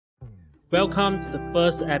Welcome to the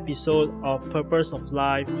first episode of Purpose of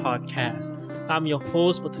Life podcast. I'm your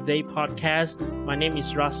host for today's podcast. My name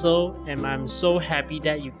is Russell, and I'm so happy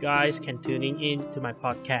that you guys can tuning in to my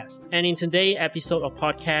podcast. And in today's episode of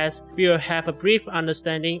podcast, we will have a brief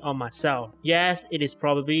understanding of myself. Yes, it is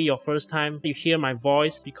probably your first time you hear my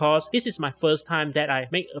voice because this is my first time that I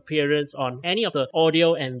make appearance on any of the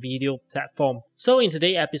audio and video platform. So in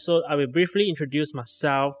today's episode, I will briefly introduce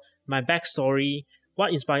myself, my backstory,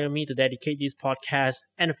 what inspired me to dedicate this podcast,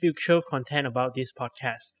 and the future content about this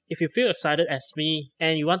podcast. If you feel excited as me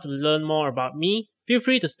and you want to learn more about me, feel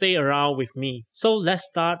free to stay around with me. So let's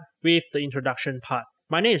start with the introduction part.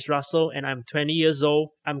 My name is Russell and I'm 20 years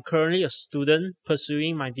old. I'm currently a student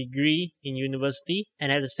pursuing my degree in university,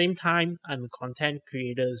 and at the same time, I'm a content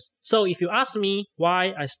creator. So if you ask me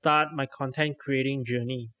why I start my content creating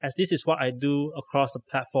journey, as this is what I do across the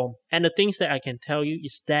platform, and the things that I can tell you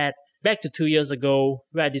is that back to 2 years ago,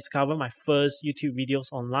 where I discovered my first YouTube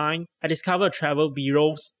videos online, I discovered travel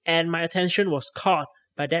b-rolls, and my attention was caught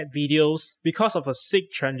by that videos because of a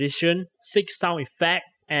sick transition, sick sound effect,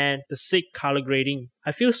 and the sick color grading.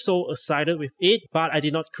 I feel so excited with it, but I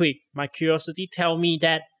did not quit. My curiosity tell me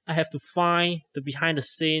that I have to find the behind the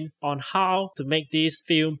scene on how to make this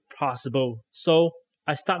film possible. So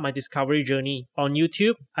I start my discovery journey. On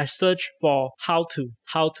YouTube, I search for how to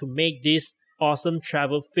make this awesome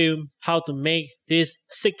travel film, how to make this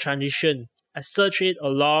sick transition. I searched it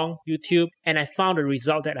along YouTube and I found the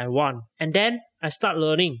result that I want. And then I start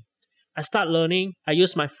learning. I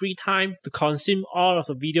use my free time to consume all of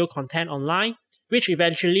the video content online, which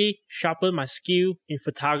eventually sharpened my skill in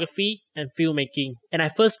photography and filmmaking. And I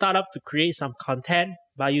first start up to create some content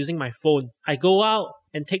by using my phone. I go out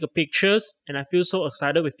and take pictures and I feel so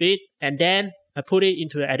excited with it. And then I put it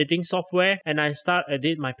into the editing software and I start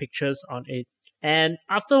edit my pictures on it. And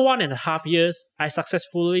after 1.5 years, I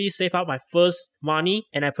successfully saved up my first money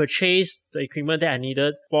and I purchased the equipment that I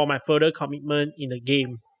needed for my further commitment in the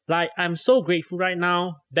game. I'm so grateful right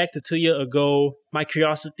now. Back to 2 years ago, my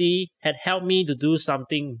curiosity had helped me to do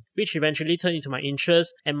something which eventually turned into my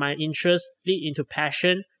interest, and my interest lead into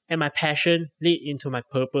passion, and my passion lead into my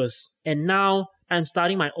purpose. And now I'm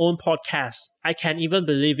starting my own podcast. I can't even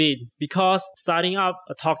believe it because starting up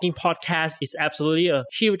a talking podcast is absolutely a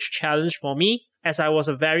huge challenge for me, as I was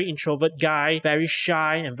a very introvert guy, very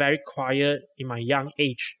shy and very quiet in my young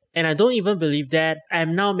age. And I don't even believe that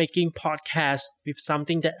I'm now making podcasts with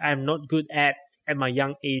something that I'm not good at my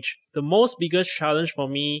young age. The most biggest challenge for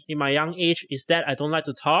me in my young age is that I don't like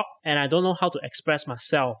to talk and I don't know how to express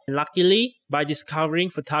myself. And luckily, by discovering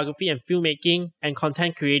photography and filmmaking and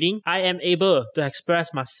content creating, I am able to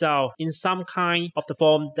express myself in some kind of the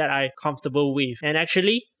form that I'm comfortable with. And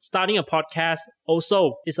actually, starting a podcast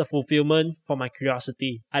also is a fulfillment for my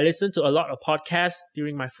curiosity. I listen to a lot of podcasts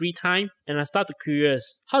during my free time and I start to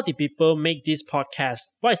curious, how did people make this podcast?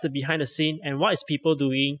 What is the behind the scene and what is people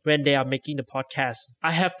doing when they are making the podcast?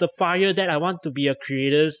 I have the fire that I want to be a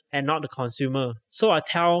creator and not a consumer. So I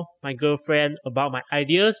tell my girlfriend about my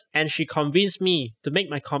ideas and she convinced me to make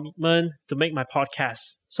my commitment to make my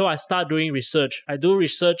podcast. So I start doing research. I do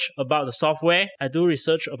research about the software. I do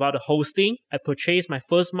research about the hosting. I purchased my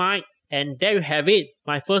first mic. And there you have it,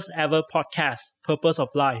 my first ever podcast, Purpose of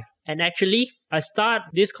Life. And actually, I start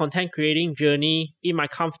this content creating journey in my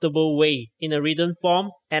comfortable way, in a written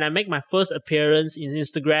form. And I make my first appearance in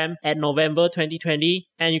Instagram at November 2020.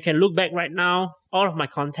 And you can look back right now, all of my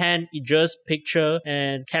content is just picture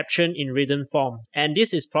and caption in written form. And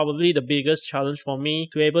this is probably the biggest challenge for me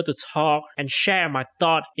to be able to talk and share my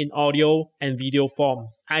thought in audio and video form.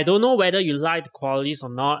 I don't know whether you like the qualities or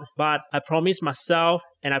not, but I promise myself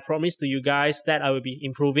and I promise to you guys that I will be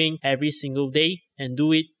improving every single day and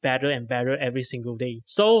do it better and better every single day.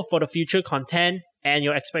 So for the future content and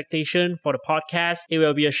your expectation for the podcast, it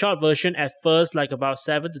will be a short version at first, like about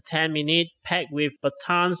 7 to 10 minutes, packed with a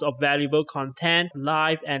tons of valuable content,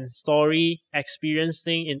 life and story,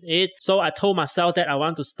 experiencing in it. So I told myself that I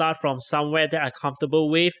want to start from somewhere that I'm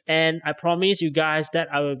comfortable with, and I promise you guys that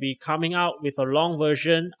I will be coming out with a long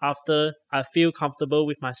version after I feel comfortable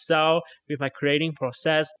with myself, with my creating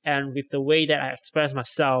process, and with the way that I express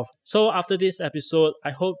myself. So after this episode,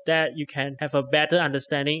 I hope that you can have a better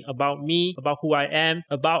understanding about me, about who I am,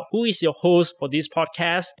 about who is your host for this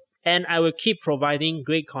podcast. And I will keep providing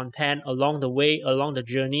great content along the way, along the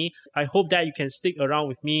journey. I hope that you can stick around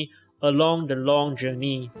with me along the long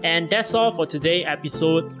journey. And that's all for today's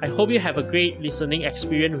episode. I hope you have a great listening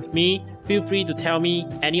experience with me. Feel free to tell me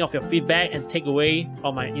any of your feedback and takeaway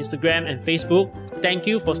on my Instagram and Facebook. Thank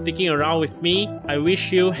you for sticking around with me. I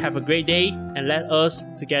wish you have a great day and let us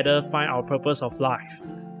together find our purpose of life.